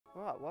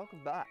Alright,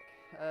 welcome back.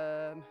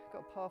 Got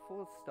a par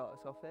 4 to start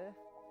us off here.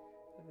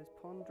 With this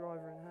pond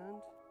driver in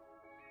hand.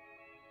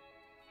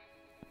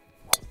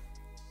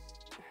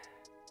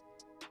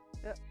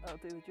 Yep,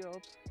 that'll do the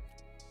job.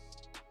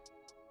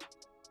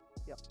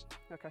 Yep,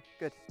 okay,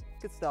 good.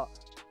 Good start.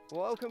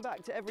 Welcome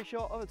back to every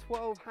shot of a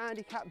 12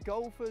 handicap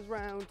golfers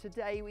round.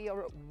 Today we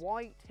are at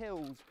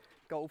Whitehills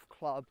Golf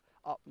Club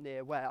up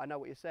near where? I know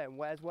what you're saying,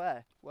 where's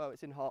where? Well,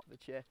 it's in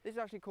Hertfordshire. This is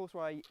actually a course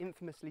where I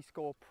infamously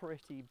score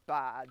pretty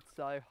bad,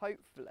 so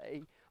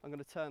hopefully I'm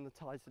going to turn the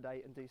tides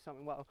today and do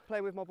something well.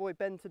 Playing with my boy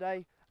Ben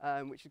today,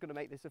 which is going to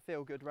make this a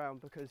feel-good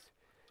round because,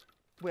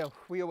 well,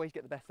 we always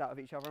get the best out of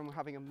each other and we're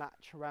having a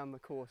match around the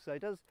course. So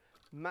does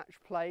match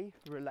play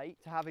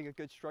relate to having a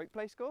good stroke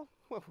play score?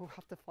 Well, we'll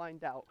have to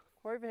find out.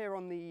 We're over here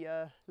on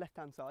the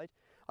left-hand side.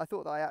 I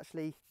thought that I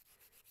actually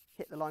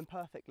hit the line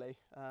perfectly,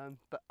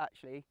 but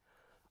actually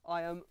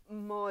I am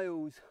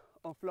miles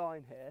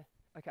offline here.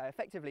 Okay,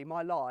 effectively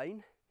my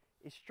line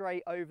is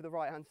straight over the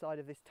right-hand side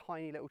of this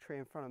tiny little tree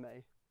in front of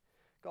me.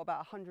 Got about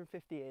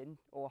 150 in,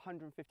 or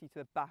 150 to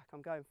the back.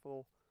 I'm going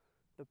for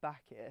the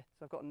back here.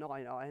 So I've got a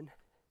 9-iron.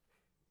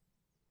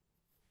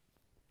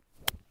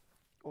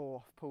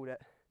 Oh, I've pulled it.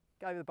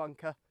 Go over the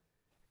bunker.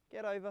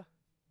 Get over.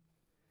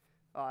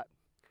 All right,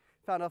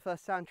 found our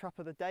first sand trap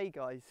of the day,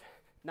 guys.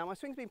 Now my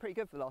swing's been pretty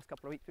good for the last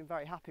couple of weeks. Been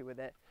very happy with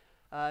it.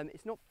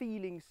 It's not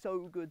feeling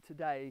so good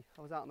today.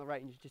 I was out on the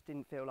range, just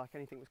didn't feel like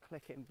anything was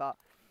clicking, but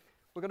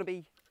we're going to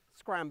be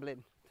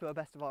scrambling to the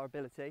best of our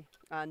ability.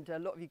 And a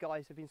lot of you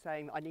guys have been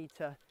saying that I need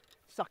to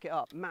suck it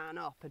up, man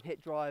up and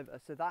hit driver.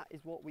 So that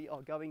is what we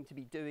are going to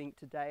be doing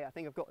today. I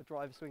think I've got a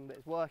driver swing that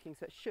is working,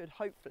 so it should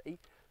hopefully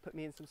put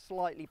me in some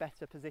slightly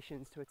better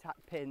positions to attack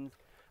pins.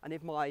 And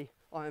if my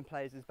iron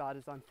play is as bad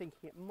as I'm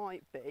thinking it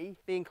might be,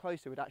 being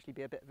closer would actually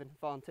be a bit of an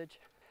advantage.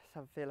 Let's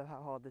have a feel of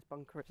how hard this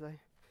bunker is though.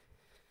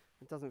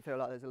 It doesn't feel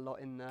like there's a lot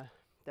in there.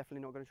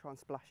 Definitely not going to try and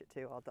splash it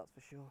too hard, that's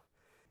for sure.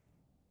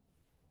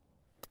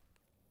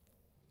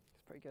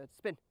 It's pretty good.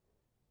 Spin.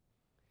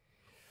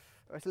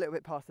 Oh, it's a little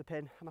bit past the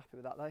pin. I'm happy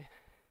with that though. Okay,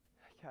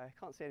 I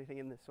can't see anything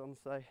in this one,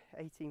 so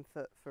 18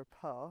 foot for a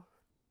par.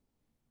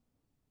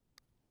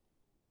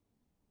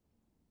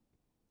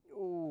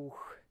 Ooh,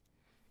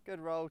 good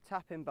roll.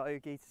 Tap in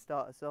bogey to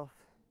start us off.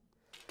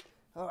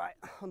 All right,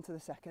 on to the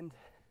second.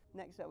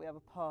 Next up we have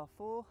a par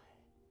 4.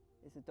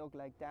 It's a dog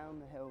leg down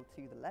the hill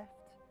to the left.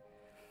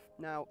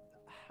 Now,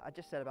 I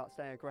just said about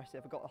staying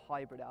aggressive, I've got a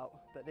hybrid out,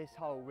 but this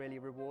hole really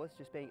rewards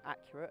just being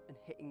accurate and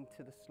hitting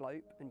to the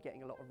slope and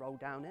getting a lot of roll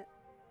down it.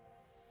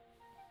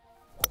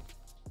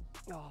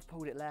 Oh, I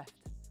pulled it left.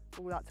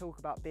 All that talk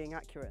about being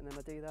accurate and then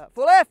I do that.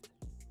 Full left!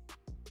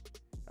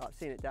 Oh, I've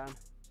seen it down.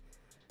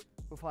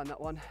 We'll find that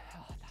one.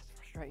 Oh, that's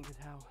frustrating as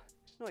hell.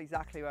 Not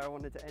exactly where I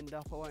wanted to end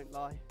up, I won't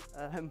lie.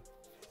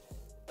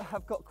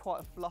 I've got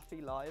quite a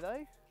fluffy lie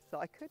though, so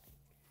I could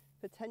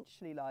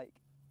potentially like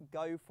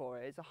go for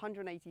it. It's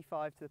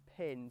 185 to the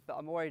pin, but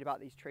I'm worried about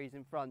these trees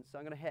in front, so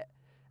I'm going to hit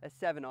a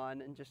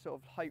 7-iron and just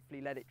sort of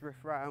hopefully let it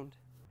drift round.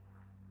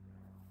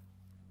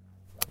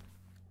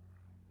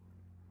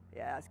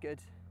 Yeah, that's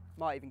good.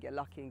 Might even get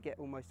lucky and get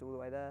almost all the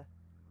way there.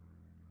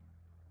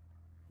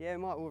 Yeah,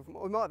 we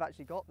might have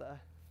actually got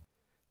there.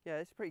 Yeah,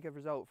 it's a pretty good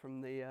result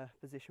from the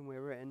position we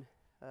were in.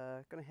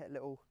 Going to hit a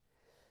little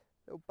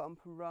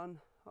bump and run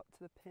up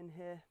to the pin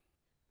here.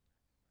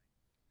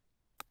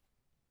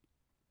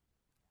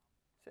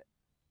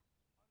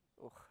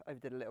 Oh,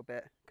 overdid a little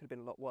bit. Could have been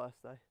a lot worse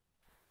though.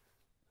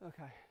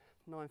 Okay,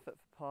 9 foot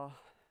for par.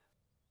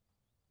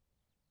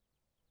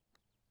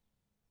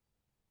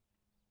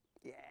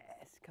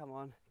 Yes, come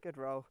on, good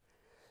roll.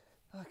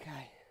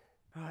 Okay,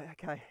 right,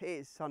 okay, it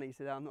is sunny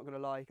today, I'm not going to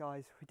lie,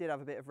 guys. We did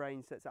have a bit of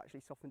rain, so it's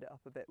actually softened it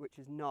up a bit, which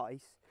is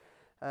nice.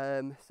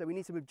 So we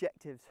need some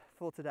objectives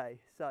for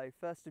today. So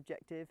first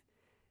objective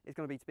is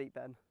going to be to beat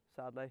Ben,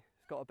 sadly.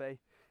 It's got to be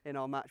in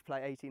our match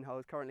play, 18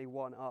 holes, currently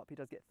 1 up. He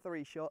does get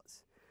 3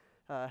 shots.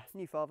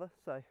 New father,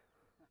 so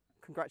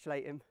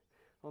congratulate him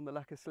on the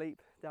lack of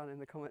sleep down in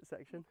the comment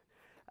section.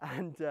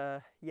 And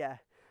yeah,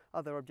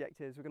 other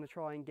objectives, we're going to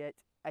try and get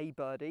a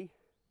birdie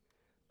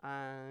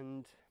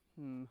and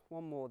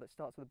one more that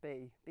starts with a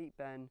B. Beat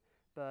Ben,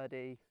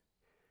 birdie.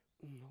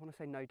 I want to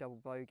say no double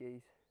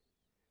bogeys.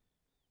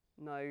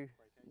 No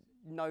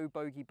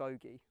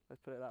bogey,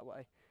 let's put it that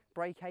way.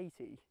 Break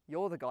 80.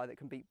 You're the guy that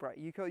can beat break.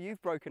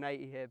 You've broken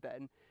 80 here,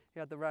 Ben. You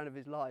had the round of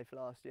his life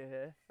last year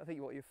here. I think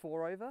you're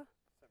 4 over?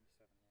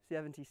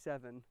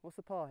 77. What's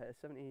the par here?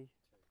 72.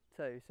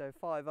 So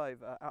 5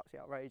 over, absolutely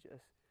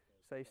outrageous.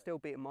 So you've still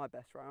beaten my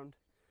best round.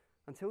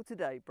 Until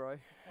today, bro.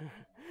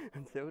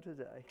 Until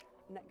today.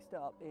 Next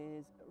up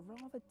is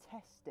rather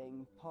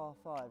testing par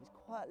 5. It's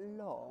quite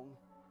long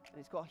and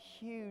it's got a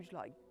huge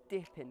like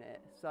dip in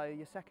it. So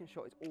your second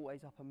shot is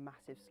always up a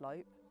massive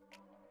slope.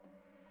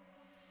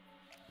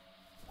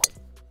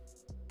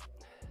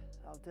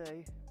 That'll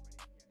do.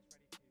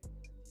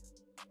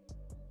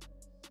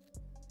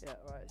 Yeah,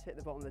 right, let's hit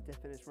the bottom of the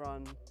dip in this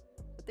run.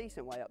 A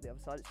decent way up the other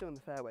side, it's still in the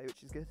fairway,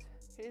 which is good.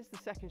 Here's the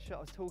second shot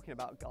I was talking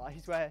about,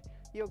 guys, where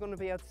you're going to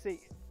be able to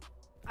see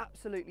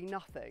absolutely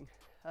nothing.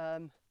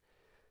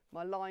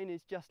 My line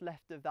is just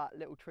left of that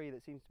little tree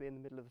that seems to be in the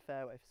middle of the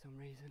fairway for some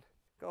reason.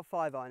 Got a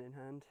 5-iron in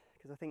hand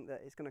because I think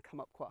that it's going to come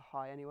up quite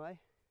high anyway.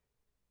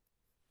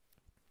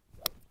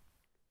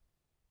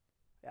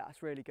 Yeah,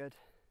 that's really good.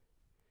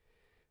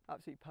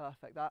 Absolutely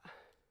perfect, that.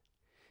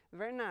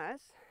 Very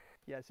nice.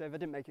 Yeah, so if I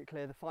didn't make it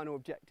clear, the final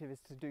objective is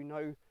to do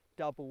no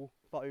double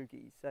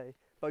bogeys. So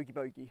bogey,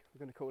 we're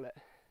going to call it.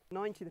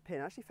 90 the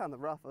pin. I actually found the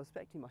rough. I was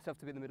expecting myself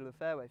to be in the middle of the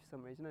fairway for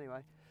some reason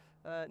anyway.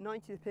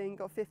 90 the pin,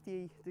 got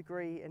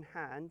 50° in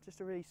hand,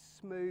 just a really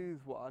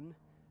smooth one,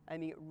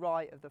 aiming it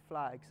right of the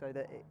flag so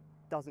that it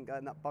doesn't go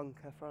in that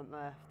bunker front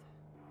left.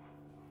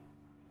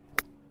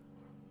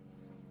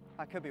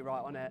 I could be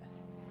right on it.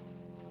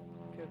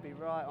 Could be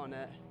right on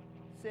it.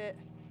 Sit.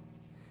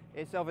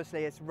 It's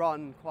obviously it's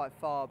run quite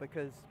far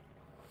because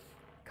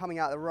coming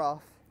out of the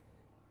rough,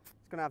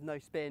 it's going to have no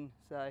spin,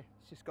 so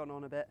it's just gone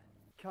on a bit.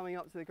 Coming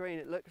up to the green,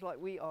 it looks like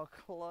we are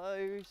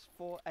close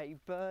for a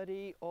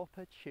birdie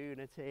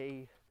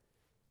opportunity.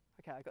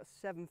 Okay, I've got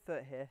 7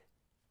 foot here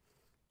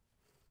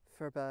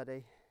for a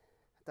birdie.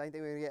 I don't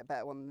think we're going to get a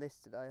better one than this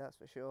today, that's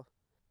for sure.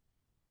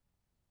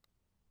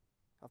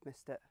 I've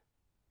missed it.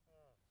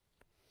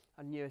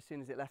 I knew as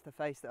soon as it left the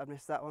face that I'd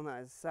missed that one.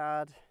 That is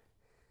sad.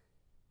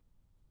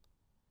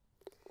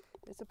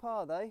 It's a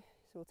par though,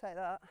 so we'll take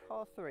that.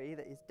 Par 3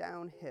 that is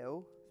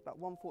downhill. It's about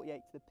 148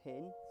 to the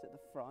pin. It's at the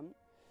front.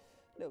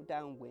 Little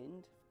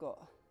downwind. Got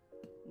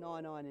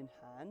 9-iron in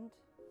hand.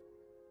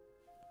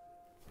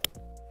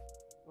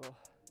 Oh,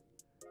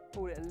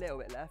 pulled it a little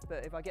bit left,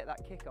 but if I get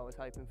that kick I was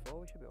hoping for,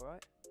 we should be all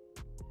right.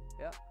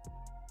 Yeah.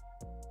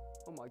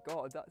 Oh my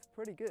God, that's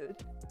pretty good.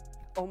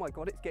 Oh my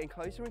God, it's getting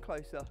closer and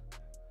closer.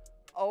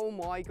 Oh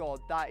my God,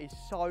 that is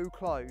so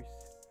close.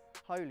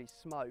 Holy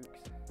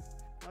smokes.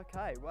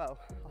 Okay, well,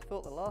 I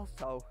thought the last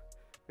hole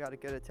we had a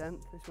good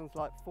attempt. This one's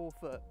like 4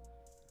 foot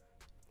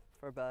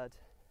for a bird.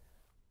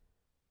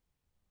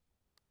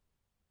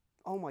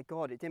 Oh my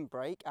God, it didn't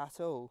break at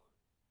all.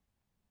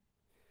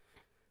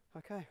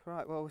 Okay,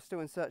 right, well, we're still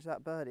in search of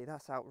that birdie.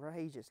 That's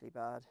outrageously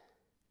bad.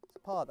 It's a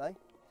par though.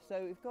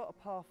 So we've got a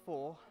par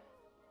 4.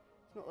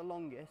 It's not the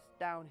longest,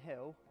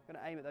 downhill. I'm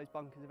gonna aim at those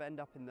bunkers if I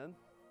end up in them.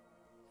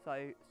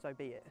 So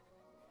be it.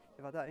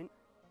 If I don't,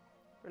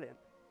 brilliant.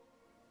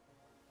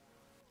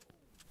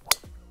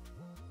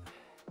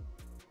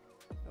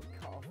 Little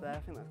cut off there, I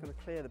think that's going to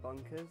clear the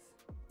bunkers.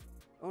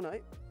 Oh no,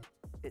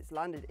 it's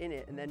landed in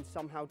it and then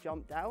somehow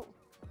jumped out.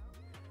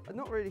 I'm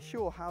not really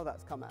sure how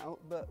that's come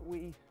out, but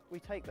we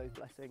take those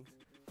blessings.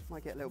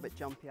 Might get a little bit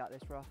jumpy out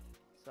this rough,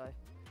 so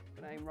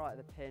I'm going to aim right at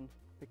the pin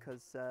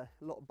because a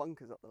lot of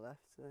bunkers up the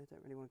left, so I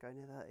don't really want to go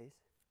near those.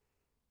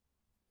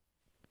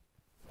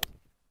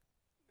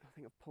 I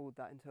think I've pulled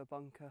that into a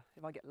bunker.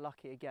 If I get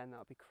lucky again, that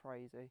would be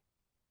crazy.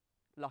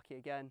 Lucky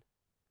again.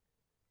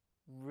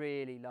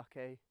 Really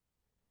lucky.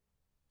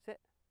 Sit.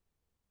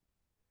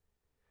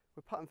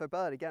 We're putting for a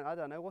bird again. I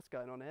don't know what's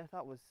going on here.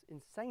 That was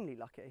insanely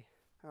lucky.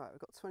 All right, we've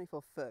got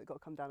 24 foot. Got to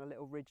come down a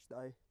little ridge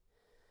though.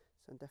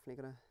 So I'm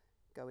definitely going to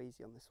go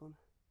easy on this one.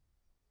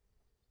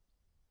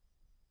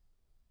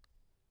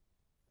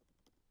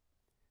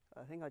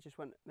 I think I just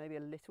went maybe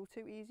a little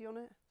too easy on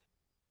it.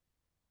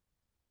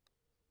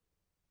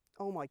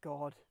 Oh my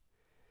God,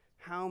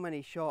 how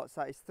many shots?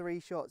 That is 3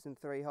 shots in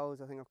 3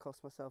 holes. I think I've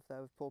cost myself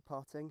there with poor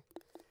putting.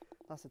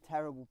 That's a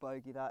terrible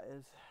bogey, that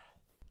is.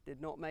 Did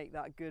not make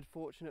that good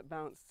fortunate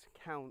bounce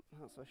count,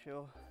 that's for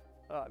sure.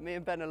 All right, me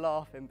and Ben are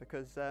laughing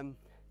because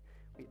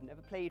we've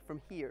never played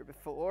from here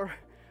before.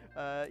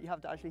 You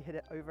have to actually hit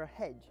it over a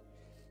hedge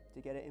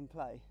to get it in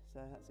play,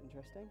 so that's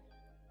interesting.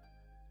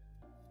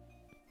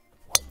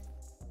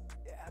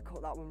 Yeah, I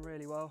caught that one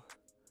really well.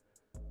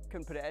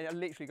 Couldn't put it in. I'm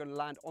literally going to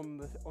land on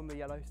the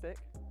yellow stick.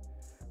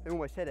 I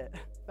almost hit it.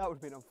 That would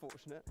have been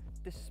unfortunate.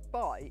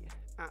 Despite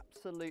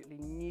absolutely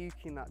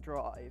nuking that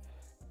drive,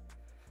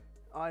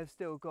 I've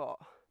still got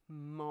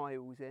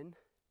miles in,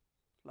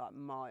 like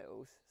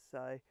miles.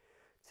 So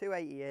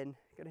 280 in,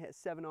 going to hit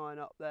a 7-iron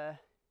up there.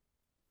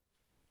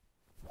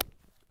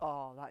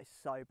 Oh, that is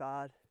so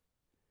bad.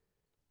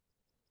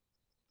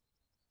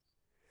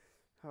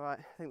 All right,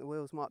 I think the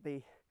wheels might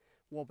be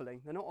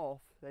wobbling. They're not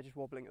off, they're just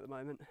wobbling at the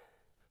moment.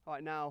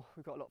 Right, now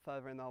we've got a lot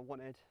further in than I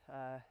wanted.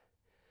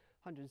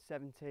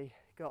 170,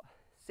 got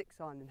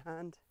 6-iron in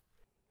hand.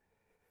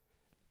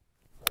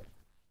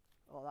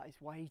 Oh, that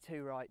is way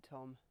too right,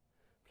 Tom.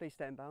 Please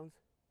stay in bounds.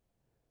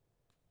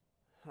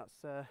 That's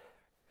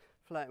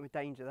flirting with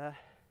danger there.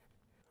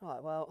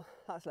 Right, well,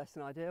 that's less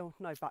than ideal.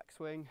 No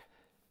backswing.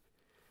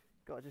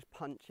 Got to just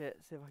punch it,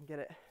 see if I can get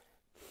it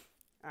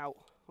out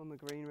on the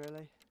green,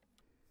 really.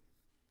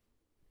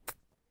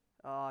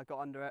 Oh, I got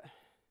under it.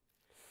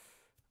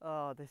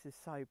 Oh, this is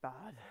so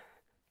bad.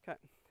 Okay,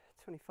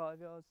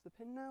 25 yards to the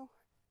pin now.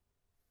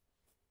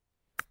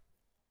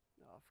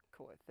 Oh, I've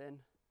caught it thin.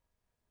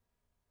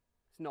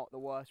 It's not the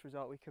worst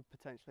result. We could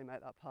potentially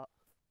make that putt.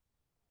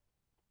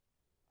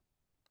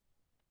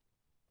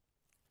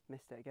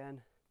 Missed it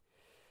again.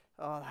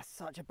 Oh, that's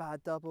such a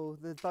bad double.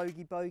 The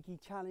bogey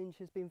challenge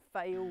has been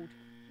failed.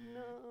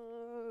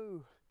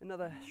 No.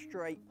 Another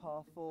straight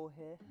par 4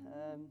 here,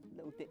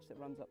 little ditch that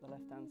runs up the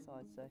left hand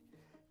side, so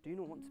do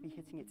not want to be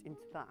hitting it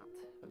into that,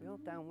 but we are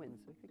downwind,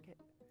 so we could hit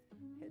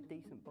a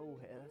decent ball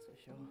here, that's for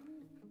sure.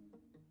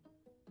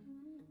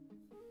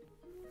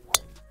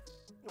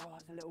 Oh,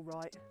 it's a little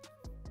right.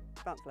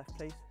 Bounce left,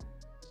 please.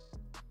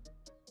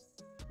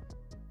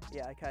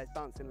 Yeah, okay, it's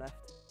bouncing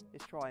left.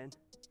 It's trying.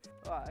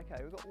 Alright,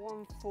 okay, we've got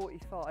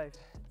 145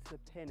 to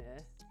pin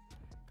here.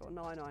 Got a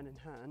 9 iron in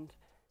hand.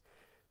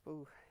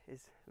 Ball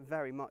is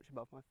very much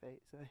above my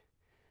feet, so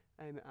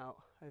aim it out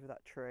over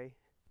that tree.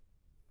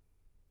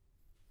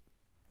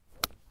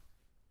 It's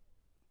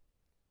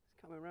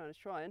coming around, it's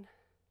trying.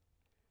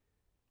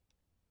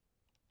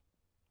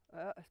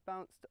 It's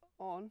bounced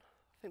on.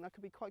 I think that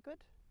could be quite good.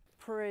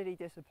 Pretty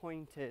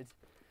disappointed.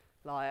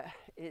 Like,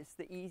 it's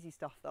the easy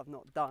stuff that I've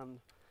not done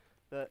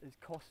that has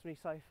cost me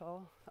so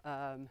far.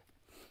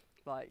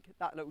 Like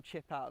that little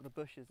chip out of the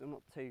bushes, I'm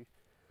not too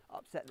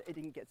upset that it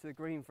didn't get to the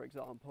green, for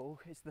example.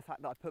 It's the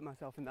fact that I put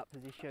myself in that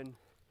position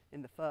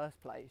in the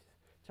first place,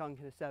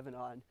 chunking a 7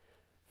 iron,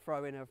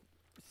 throwing a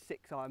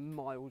 6 iron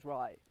miles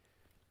right,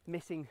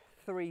 missing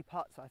 3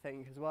 putts I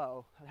think as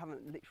well. I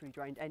haven't literally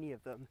drained any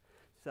of them,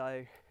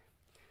 so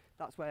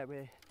that's where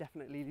we're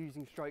definitely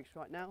losing strokes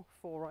right now.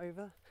 4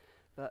 over,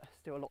 but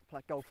still a lot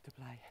of golf to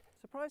play.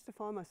 Surprised to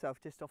find myself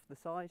just off the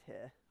side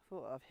here. I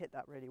thought I've hit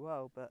that really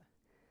well, but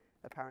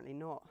apparently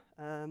not.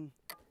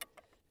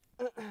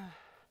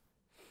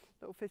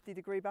 Little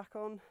 50-degree back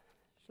on,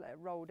 just let it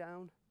roll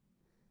down.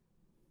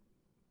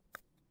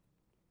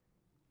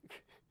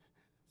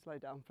 Slow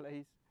down,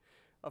 please.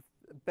 I've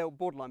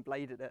borderline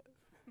bladed it.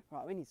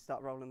 Right, we need to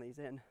start rolling these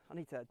in. I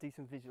need to do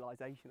some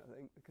visualisation, I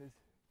think, because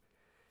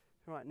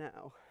right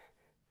now,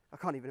 I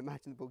can't even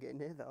imagine the ball getting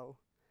near the hole.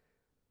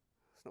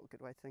 That's not a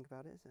good way to think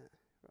about it, is it?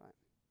 Right.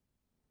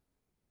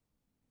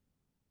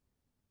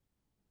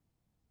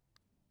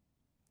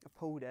 I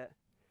pulled it.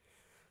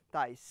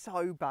 That is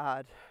so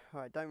bad. All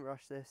right, don't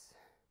rush this.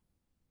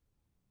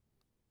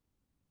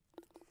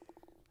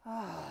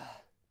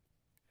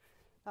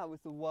 That was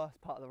the worst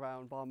part of the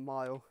round by a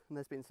mile, and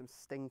there's been some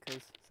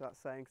stinkers, so that's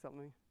saying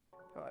something.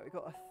 All right, we've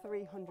got a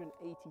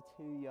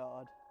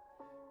 382-yard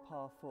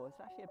par 4. It's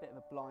actually a bit of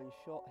a blind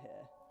shot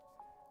here.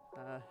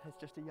 There's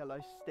just a yellow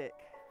stick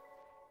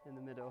in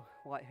the middle.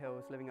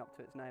 Whitehills living up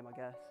to its name, I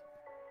guess.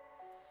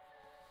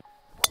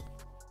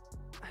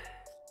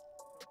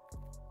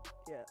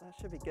 Yeah, that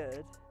should be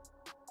good.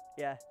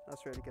 Yeah,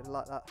 that's really good, I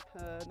like that.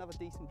 Another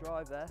decent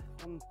drive there.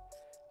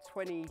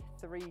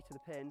 123 to the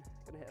pin.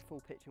 Gonna hit a full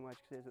pitching wedge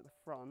because it's at the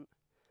front.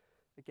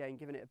 Again,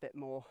 giving it a bit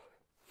more,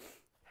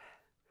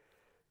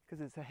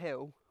 because it's a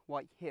hill,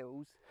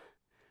 Whitehills,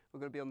 we're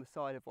gonna be on the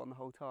side of one the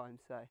whole time,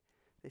 so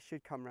this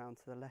should come round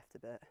to the left a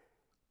bit.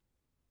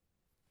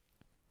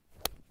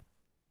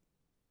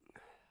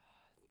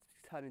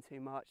 It's turning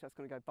too much, that's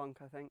gonna go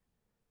bunk, I think.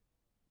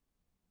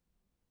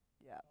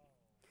 Yeah.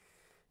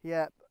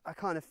 Yeah, I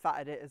kind of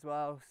fatted it as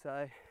well,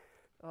 so,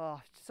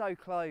 oh, so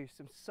close.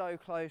 I'm so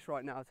close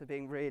right now to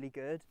being really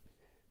good.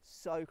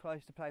 So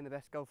close to playing the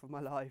best golf of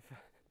my life.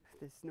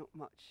 There's not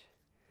much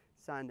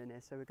sand in here,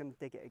 so we're going to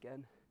dig it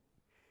again.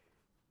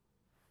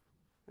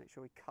 Make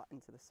sure we cut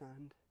into the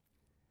sand.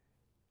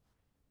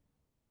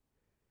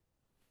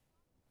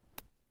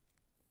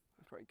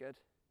 That's pretty good.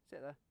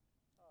 Sit there.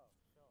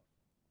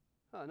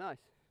 Oh,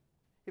 nice.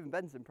 Even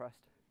Ben's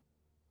impressed.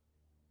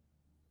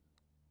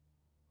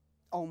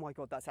 Oh my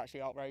God, that's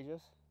actually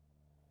outrageous.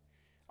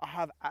 I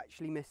have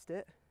actually missed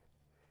it.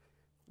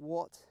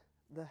 What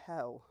the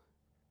hell?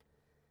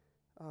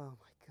 Oh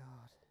my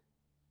God.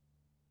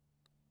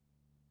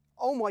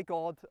 Oh my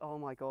God, oh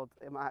my God.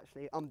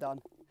 I'm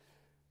done.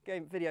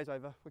 Video's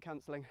over, we're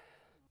cancelling.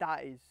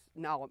 That is,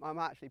 now I'm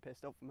actually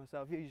pissed off with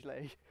myself.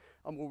 Usually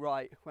I'm all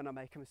right when I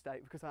make a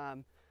mistake because I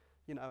am,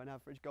 you know, an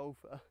average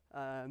golfer.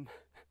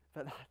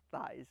 But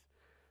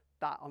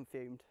I'm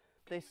fumed.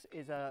 This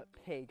is a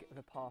pig of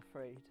a par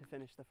 3 to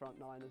finish the front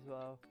 9 as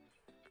well.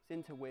 It's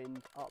into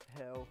wind,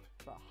 uphill,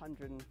 about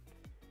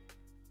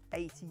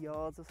 180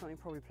 yards or something,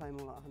 probably playing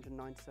more like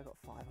 190, so I've got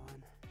 5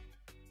 iron.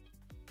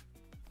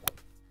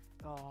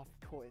 Oh,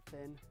 I've caught it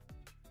thin.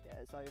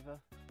 Yeah, it's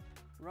over.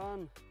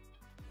 Run.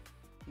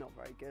 Not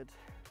very good.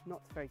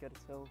 Not very good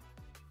at all.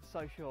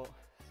 So short,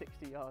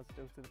 60 yards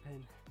still to the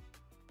pin.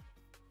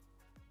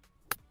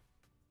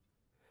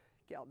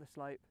 Get up the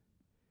slope.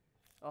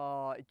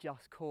 Oh, it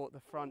just caught the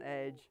front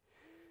edge,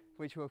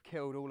 which will have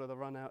killed all of the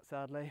run out,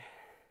 sadly.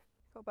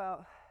 Got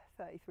about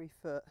 33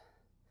 foot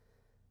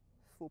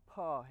for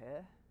par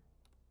here.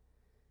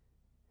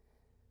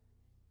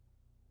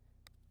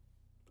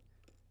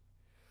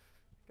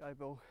 Go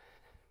ball.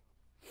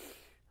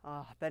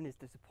 Ah, Ben is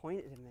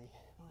disappointed in me.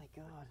 My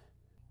God.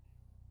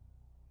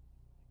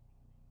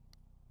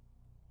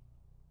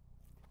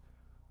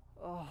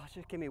 Oh,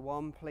 just give me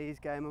one, please,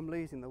 game. I'm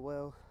losing the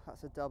will.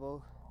 That's a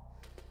double.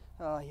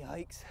 Oh,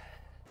 yikes.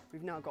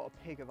 We've now got a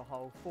pig of a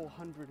hole,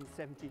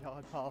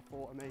 470-yard par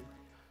 4 to me.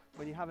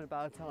 When you're having a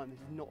bad time, this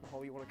is not the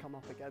hole you want to come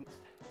up against.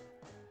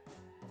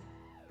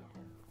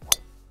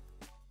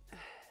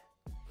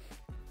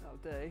 That'll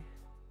do.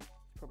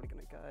 probably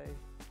going to go,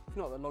 it's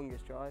not the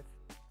longest drive.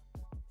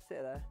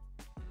 Sit there.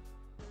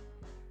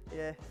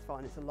 Yeah, it's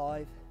fine, it's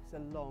alive. It's a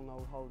long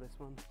old hole, this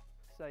one.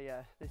 So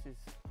yeah, this is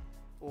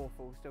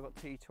awful. Still got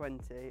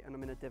 220 and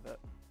I'm in a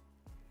divot.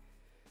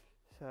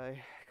 So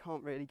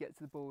can't really get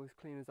to the ball as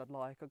clean as I'd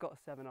like. I've got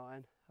a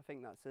 7-iron. I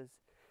think that's as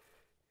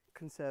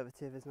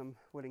conservative as I'm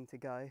willing to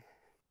go.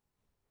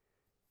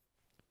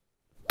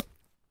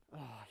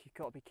 Oh, you've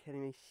got to be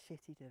kidding me.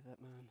 Shitty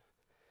divot, man.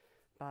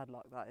 Bad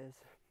luck that is.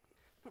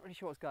 Not really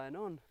sure what's going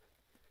on.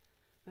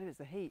 Maybe it's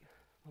the heat.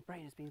 My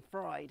brain has been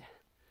fried.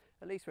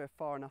 At least we're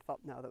far enough up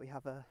now that we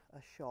have a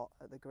shot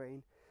at the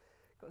green.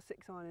 Got a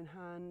 6-iron in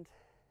hand,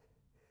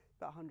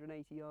 about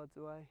 180 yards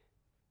away.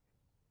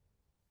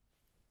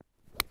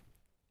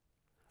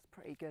 That's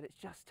pretty good. It's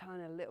just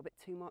turning a little bit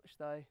too much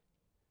though.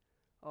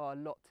 Oh, a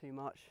lot too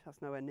much.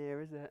 That's nowhere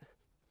near, is it?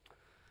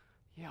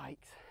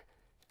 Yikes.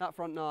 That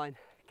front nine,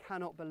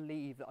 cannot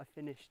believe that I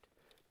finished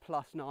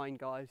 +9,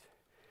 guys.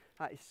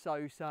 That is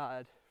so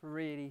sad.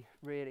 Really,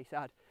 really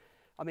sad.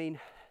 I mean,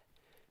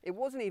 it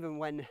wasn't even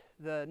when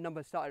the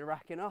numbers started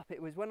racking up.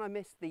 It was when I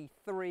missed the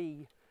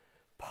 3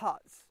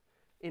 putts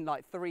in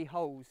like 3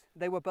 holes.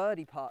 They were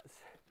birdie putts.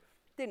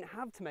 Didn't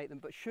have to make them,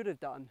 but should have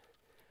done.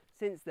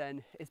 Since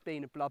then, it's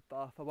been a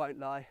bloodbath, I won't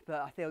lie.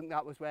 But I think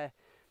that was where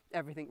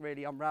everything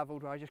really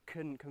unravelled, where I just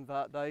couldn't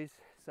convert those.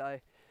 So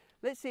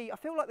let's see. I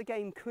feel like the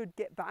game could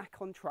get back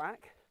on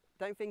track.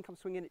 Don't think I'm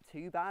swinging it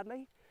too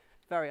badly.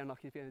 Very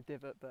unlucky to be in a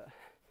divot, but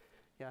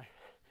yeah,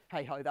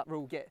 hey ho, that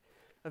rule get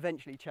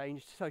eventually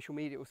changed. Social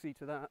media will see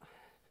to that.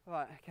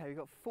 Right, okay, we've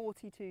got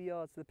 42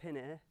 yards to the pin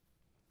here.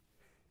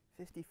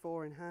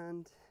 54 in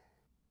hand.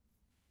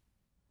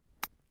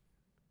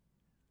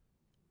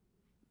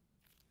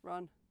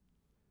 Run.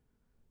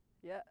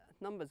 Yeah,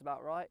 numbers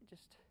about right.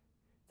 Just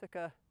took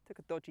a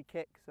dodgy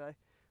kick, so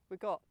we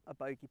got a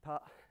bogey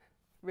putt.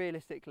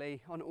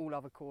 Realistically, on all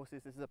other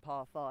courses, this is a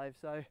par 5,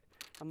 so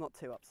I'm not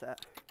too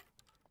upset.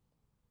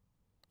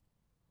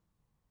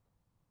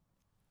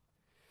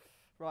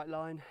 Right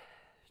line,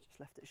 just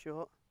left it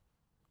short.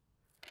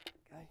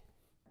 Okay.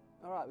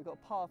 All right, we've got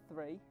a par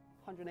 3,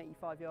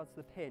 185 yards to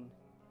the pin.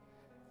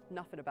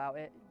 Nothing about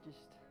it, just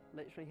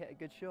literally hit a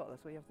good shot.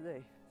 That's what you have to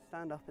do.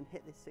 Stand up and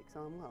hit this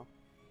 6-iron well.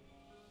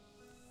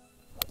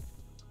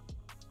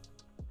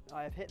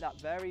 I have hit that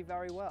very,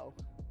 very well.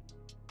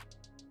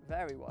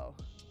 Very well.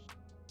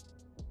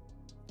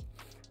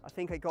 I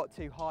think I got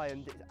too high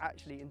and it's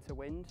actually into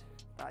wind.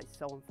 That is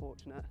so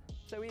unfortunate.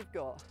 So we've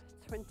got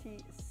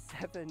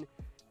 27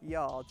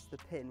 yards to the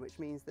pin, which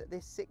means that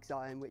this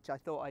 6-iron, which I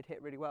thought I'd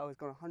hit really well, has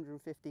gone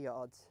 150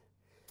 yards.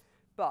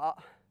 But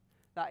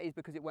that is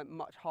because it went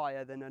much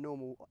higher than a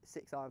normal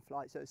 6-iron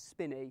flight, so it's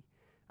spinny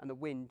and the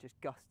wind just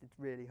gusted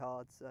really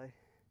hard. So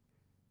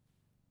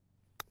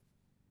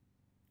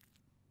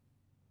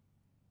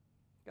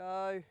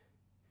go.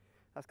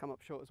 That's come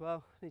up short as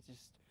well. I need to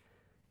just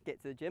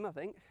get to the gym, I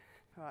think.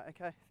 Right,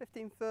 okay,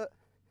 15 foot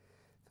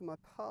for my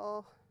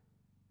par.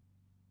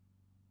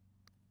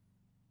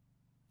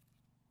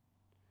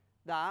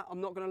 That,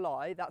 I'm not gonna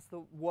lie, that's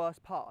the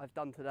worst putt I've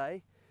done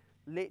today.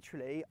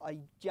 Literally, I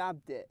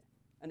jabbed it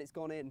and it's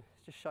gone in.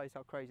 It just shows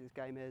how crazy this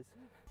game is.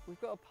 We've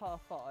got a par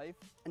 5,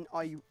 and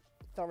I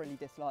thoroughly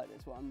dislike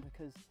this one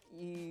because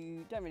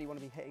you don't really want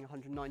to be hitting a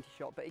 190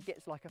 shot, but it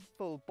gets like a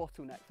full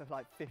bottleneck for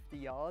like 50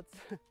 yards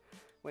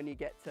when you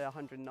get to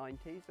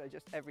 190. So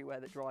just everywhere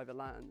that driver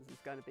lands is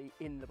going to be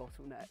in the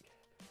bottleneck.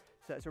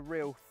 So it's a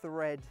real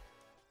thread,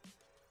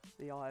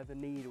 the eye of a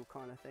needle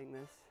kind of thing,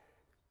 this.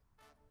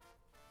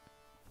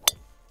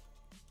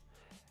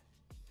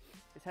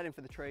 It's heading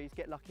for the trees,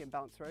 get lucky and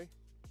bounce through.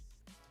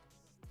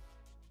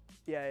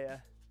 Yeah, yeah.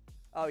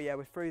 Oh yeah,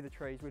 we're through the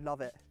trees, we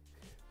love it.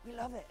 We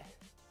love it.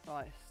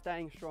 Right,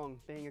 staying strong,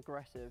 being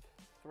aggressive.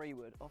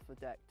 3-wood off the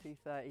deck,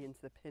 230 into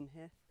the pin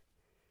here.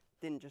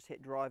 Didn't just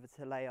hit driver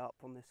to lay up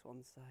on this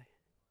one, so.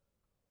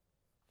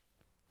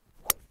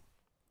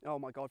 Oh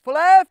my God, for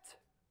left!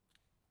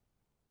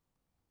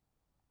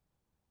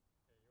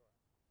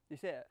 You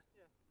see it?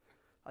 Yeah.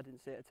 I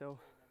didn't see it at all.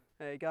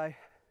 There you go.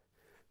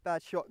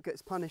 Bad shot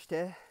gets punished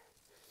here.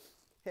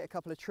 Hit a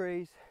couple of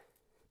trees.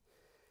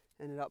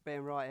 Ended up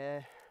being right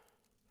here.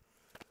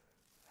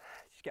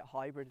 Just get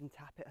hybrid and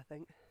tap it, I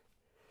think.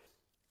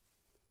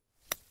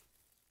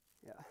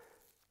 Yeah.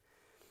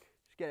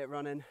 Just get it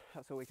running.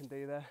 That's all we can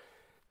do there.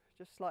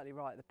 Just slightly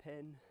right at the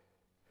pin.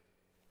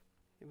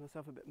 Give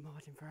myself a bit of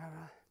margin for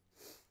error.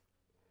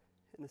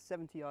 Hitting the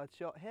 70-yard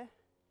shot here.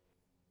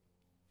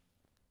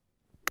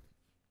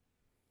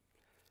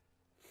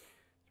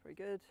 It's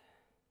pretty good.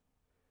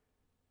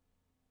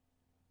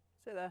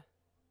 Sit there.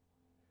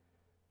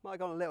 Might have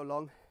gone a little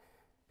long.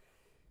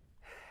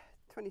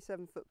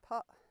 27-foot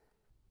putt.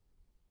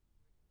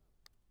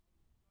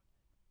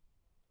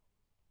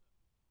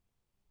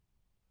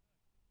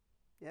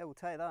 Yeah, we'll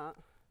take that.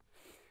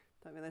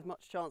 Don't think there's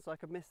much chance I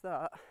could miss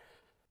that.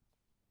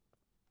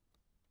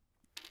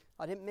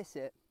 I didn't miss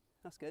it.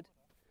 That's good.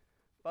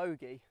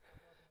 Bogey.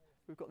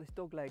 We've got this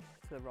dog leg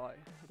to the right.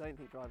 I don't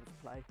think drivers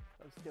play,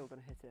 but I'm still going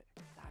to hit it.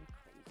 Damn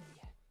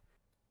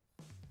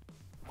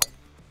crazy.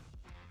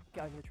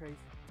 Get over the trees.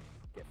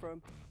 Get through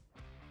them.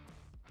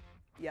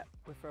 Yep,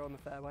 we're through on the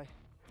fairway.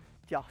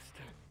 Just.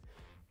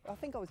 I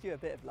think I was due a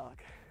bit of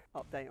luck.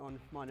 Update on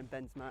mine and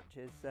Ben's match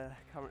is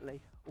currently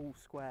all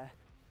square.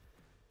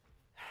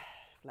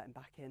 Let him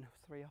back in. I was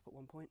 3 up at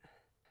one point.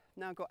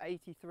 Now got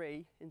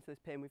 83 into this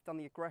pin. We've done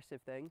the aggressive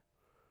thing,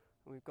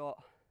 and we've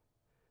got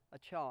a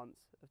chance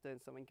of doing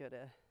something good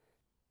here.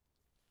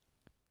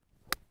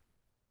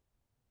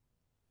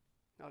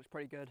 That looks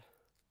pretty good.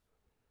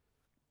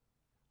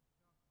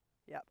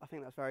 Yep, I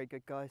think that's very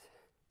good, guys.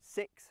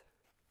 6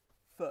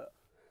 foot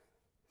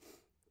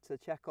to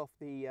check off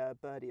the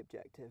birdie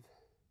objective,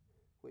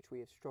 which we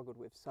have struggled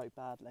with so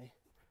badly.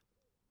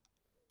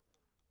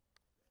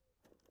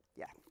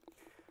 Yeah,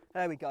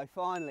 there we go.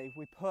 Finally,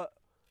 we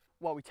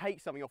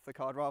take something off the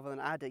card rather than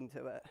adding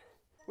to it.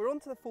 We're on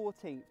to the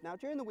 14th. Now,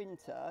 during the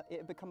winter, it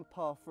had become a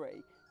par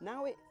 3.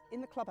 Now,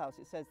 in the clubhouse,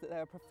 it says that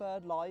there are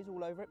preferred lies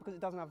all over it because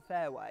it doesn't have a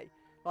fairway.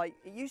 Like,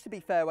 it used to be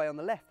fairway on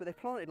the left, but they've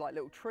planted like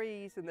little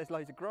trees and there's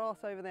loads of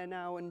grass over there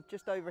now, and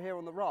just over here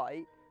on the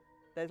right,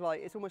 there's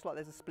like, it's almost like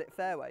there's a split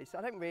fairway. So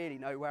I don't really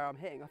know where I'm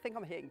hitting. I think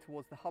I'm hitting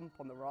towards the hump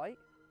on the right,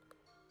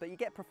 but you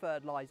get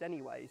preferred lies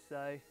anyway,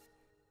 so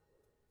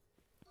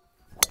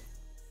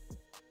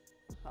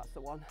that's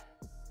the one.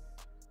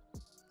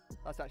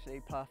 That's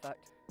actually perfect.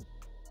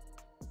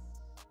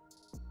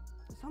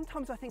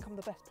 Sometimes I think I'm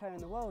the best player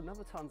in the world, and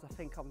other times I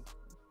think I'm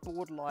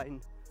borderline.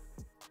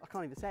 I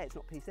can't even say it, it's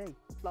not PC.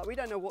 Like, we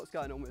don't know what's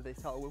going on with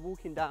this hole. We're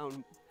walking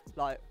down,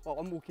 like, well,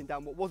 I'm walking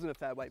down what wasn't a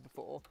fairway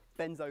before.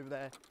 Ben's over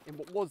there in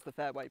what was the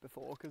fairway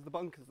before because the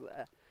bunkers are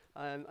there.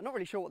 I'm not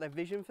really sure what their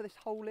vision for this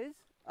hole is,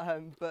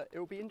 but it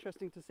will be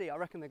interesting to see. I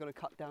reckon they're going to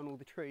cut down all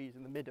the trees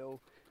in the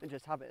middle and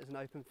just have it as an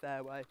open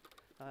fairway.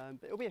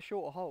 But it'll be a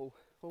shorter hole.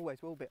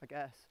 Always will be, I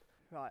guess.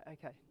 Right,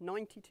 okay,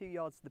 92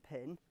 yards to the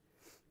pin.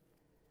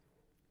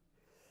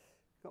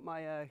 Got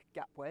my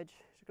gap wedge.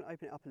 Just going to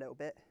open it up a little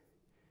bit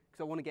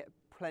because I want to get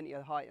plenty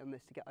of height on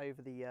this to get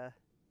over the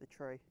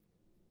tree.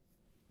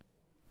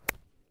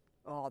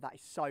 Oh, that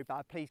is so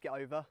bad. Please get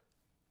over.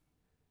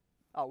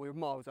 Oh, we were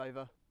miles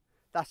over.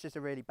 That's just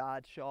a really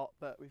bad shot,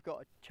 but we've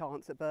got a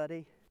chance at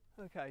birdie.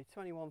 Okay,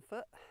 21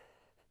 foot.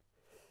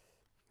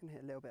 Gonna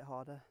hit a little bit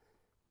harder.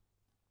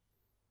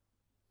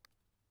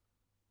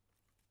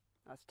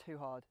 That's too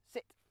hard.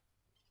 Sit.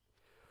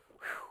 Whew.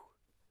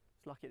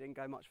 It's lucky it didn't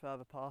go much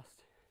further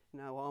past. You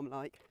know what I'm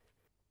like.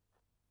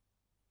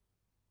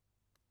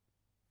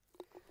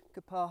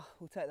 Good par,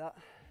 we'll take that.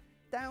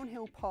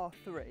 Downhill par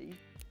 3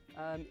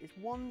 is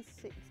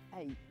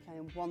 168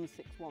 playing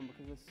 161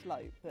 because of the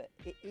slope, but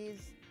it is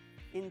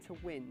into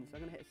wind, so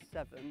I'm going to hit a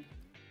 7.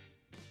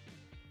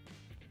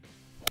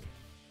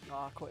 Oh,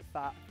 I caught it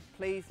fat.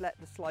 Please let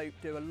the slope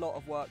do a lot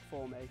of work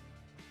for me.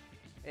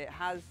 It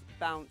has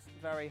bounced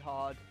very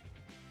hard,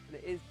 and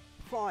it is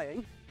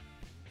trying.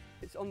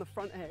 It's on the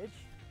front edge,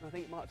 and I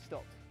think it might have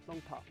stopped.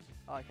 Long putt.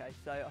 Okay,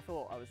 so I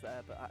thought I was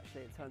there, but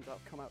actually it turns out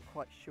I've come out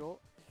quite short.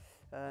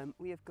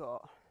 We have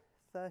got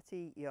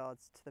 30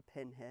 yards to the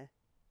pin here.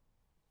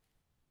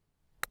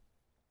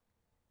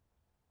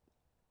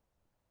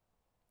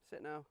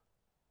 Sit now.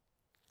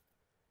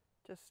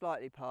 Just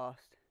slightly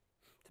past.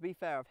 To be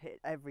fair, I've hit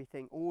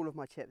everything. All of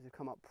my chips have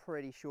come up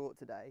pretty short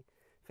today.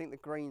 I think the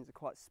greens are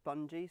quite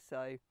spongy, so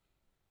I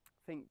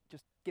think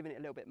just giving it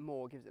a little bit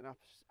more gives it an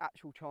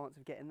actual chance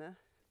of getting there.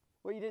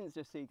 What you didn't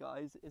just see,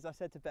 guys, is I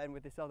said to Ben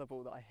with this other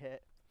ball that I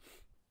hit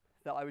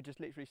that I would just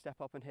literally step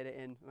up and hit it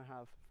in, and I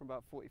have from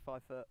about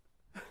 45 foot.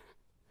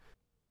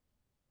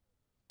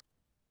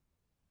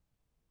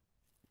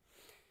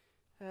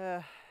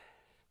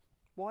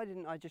 Why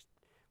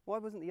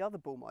wasn't the other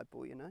ball my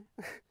ball, you know?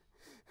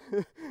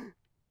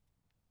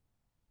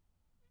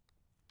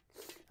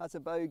 That's a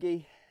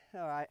bogey.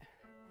 All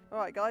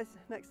right, guys,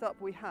 next up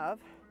we have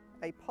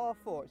a par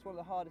 4. It's one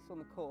of the hardest on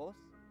the course.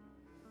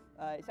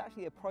 It's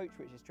actually the approach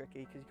which is tricky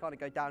because you kind of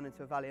go down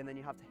into a valley and then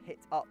you have to hit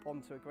up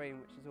onto a green,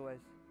 which is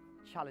always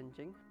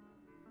challenging.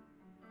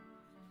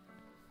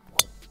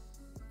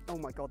 Oh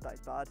my God, that is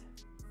bad.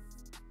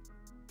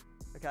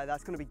 Okay,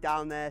 that's going to be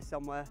down there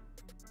somewhere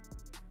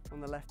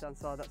on the left-hand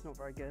side. That's not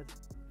very good.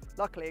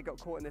 Luckily, it got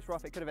caught in this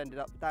rough. It could have ended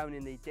up down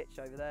in the ditch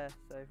over there,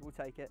 so we'll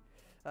take it.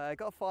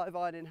 Got a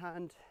 5-iron in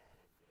hand.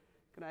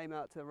 Going to aim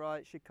out to the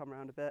right. Should come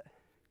around a bit.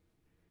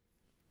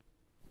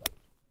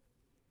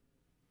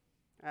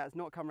 It's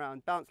not come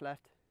round. Bounce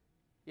left.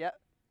 Yep.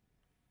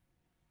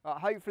 Right,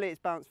 hopefully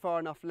it's bounced far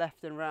enough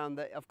left and round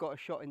that I've got a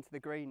shot into the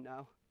green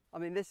now. I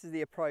mean, this is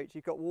the approach.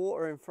 You've got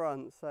water in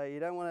front, so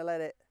you don't want to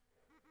let it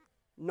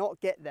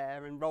not get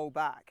there and roll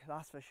back,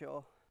 that's for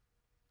sure.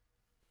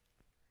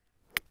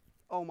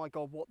 Oh my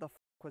God, what the f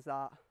was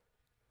that?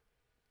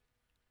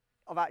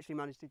 I've actually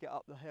managed to get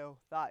up the hill.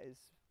 That is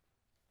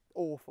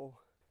awful.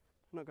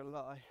 I'm not gonna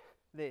lie.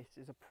 This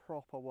is a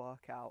proper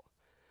workout.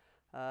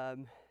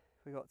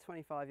 We've got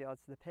 25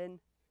 yards to the pin.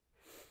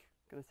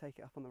 Gonna take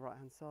it up on the right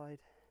hand side.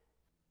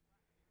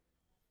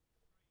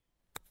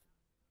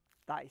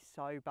 That is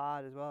so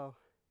bad as well.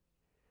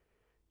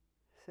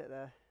 Sit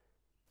there.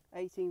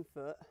 18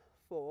 foot,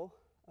 4,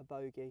 a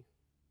bogey.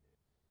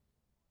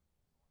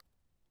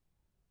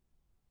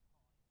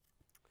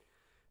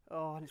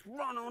 Oh, and it's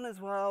run on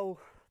as well.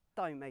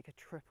 Don't make a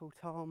triple,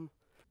 Tom.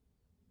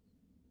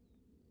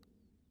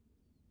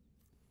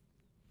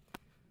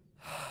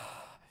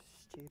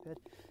 Stupid.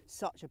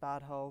 Such a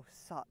bad hole,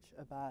 such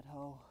a bad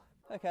hole.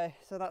 Okay,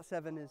 so that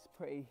 7 is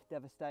pretty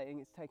devastating.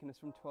 It's taken us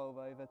from 12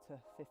 over to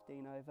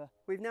 15 over.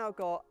 We've now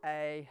got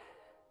a,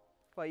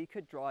 well, you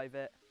could drive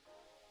it,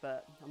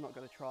 but I'm not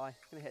going to try. I'm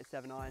going to hit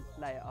 7 iron,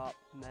 lay it up,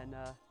 and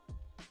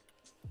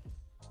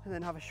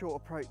then have a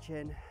short approach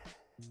in.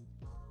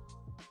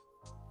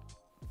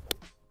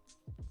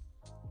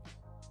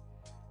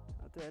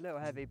 I'll do it a little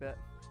heavy, but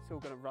it's all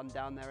going to run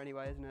down there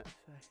anyway, isn't it?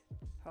 So,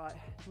 right,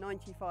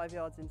 95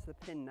 yards into the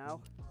pin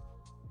now.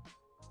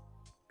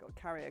 Got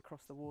to carry it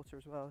across the water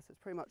as well, so it's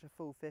pretty much a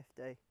full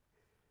 50.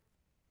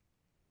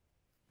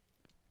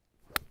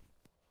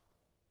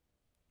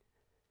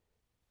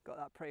 Got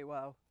that pretty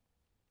well.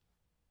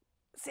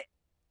 Sit,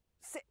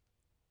 sit.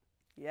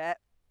 Yeah,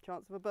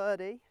 chance of a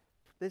birdie.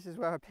 This is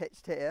where I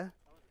pitched here,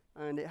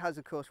 and it has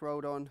of course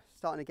rolled on,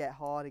 starting to get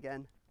hard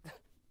again.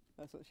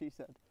 That's what she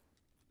said.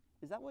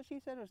 Is that what she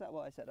said, or is that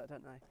what I said? I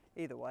don't know.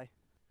 Either way.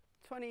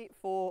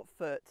 24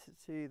 foot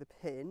to the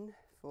pin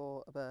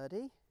for a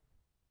birdie.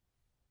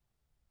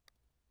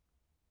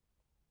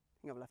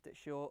 I think I've left it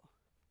short.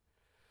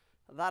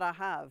 That I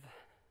have.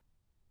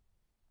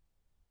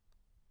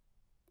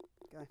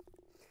 Okay.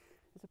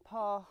 It's a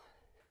par.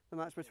 The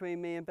match between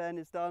me and Ben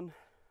is done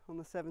on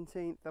the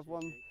 17th. I've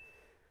won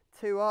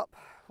 2 up,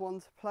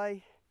 1 to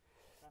play.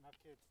 Don't have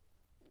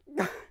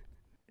kids.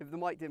 If the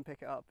mic didn't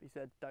pick it up, he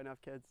said, don't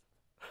have kids.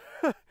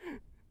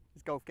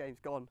 His golf game's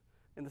gone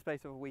in the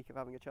space of a week of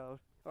having a child.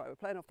 All right, we're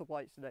playing off the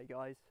whites today,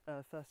 guys.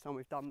 First time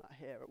we've done that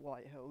here at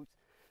Whitehills.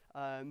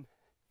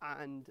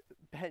 And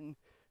Ben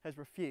has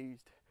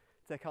refused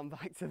to come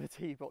back to the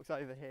tee box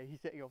over here.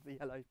 He's sitting off the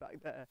yellows back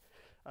there.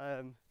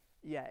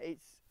 Yeah,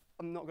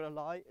 I'm not gonna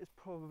lie, it's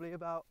probably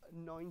about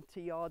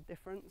 90 yard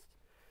difference,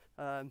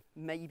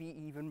 maybe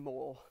even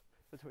more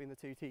between the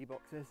 2 tee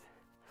boxes.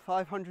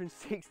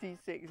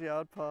 566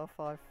 yard par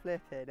 5,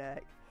 flipping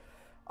heck.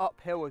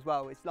 Uphill as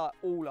well, it's like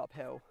all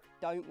uphill.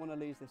 Don't want to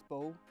lose this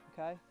ball,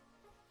 okay?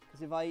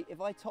 Because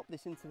if I top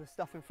this into the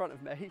stuff in front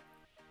of me,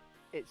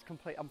 it's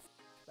complete, I'm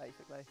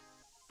basically.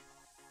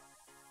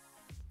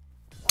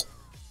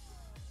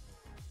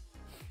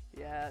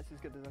 Yeah, that's as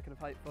good as I could have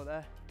hoped for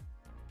there.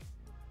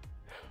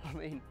 I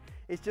mean,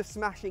 it's just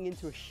smashing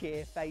into a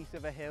sheer face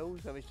of a hill,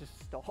 so it's just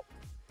stopped.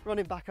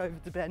 Running back over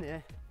to Ben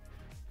here.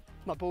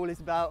 My ball is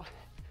about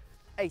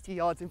 80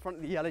 yards in front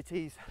of the yellow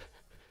tees.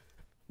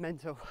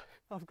 Mental.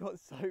 I've got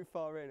so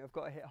far in, I've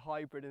got to hit a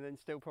hybrid and then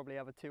still probably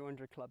have a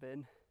 200 club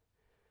in.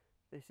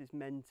 This is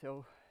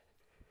mental.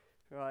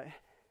 Right.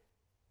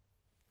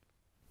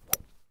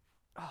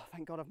 Oh,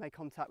 thank God I've made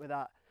contact with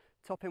that.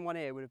 Topping one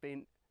here would have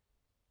been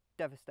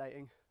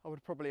devastating. I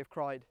would probably have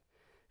cried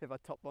if I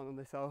topped one on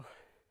this hole.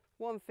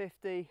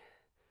 150,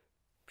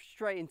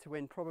 straight into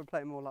wind, probably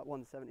playing more like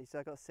 170, so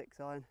I got a 6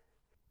 iron.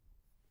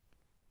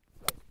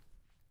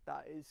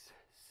 That is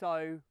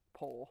so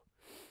poor.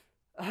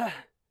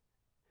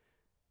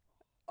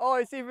 Oh,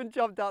 it's even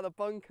jumped out the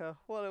bunker.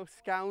 What a little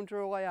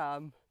scoundrel I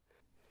am.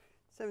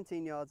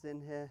 17 yards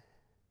in here.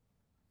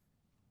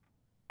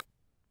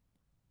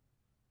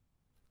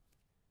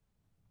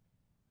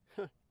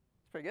 It's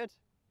pretty good.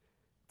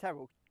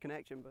 Terrible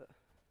connection, but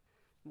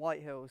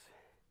Whitehills.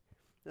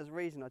 There's a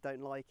reason I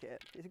don't like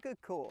it. It's a good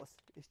course.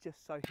 It's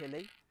just so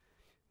hilly.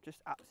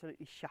 Just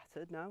absolutely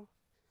shattered now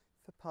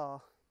for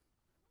par.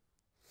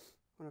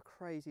 On a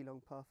crazy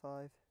long par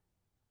 5.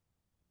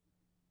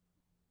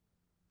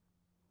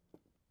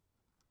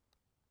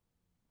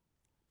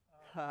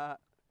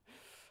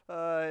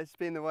 It's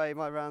been the way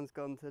my round's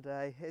gone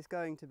today. It's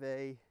going to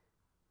be...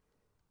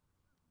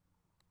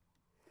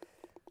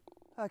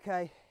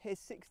 Okay,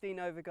 it's 16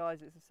 over,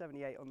 guys. It's a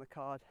 78 on the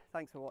card.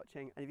 Thanks for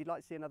watching. And if you'd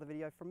like to see another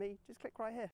video from me, just click right here.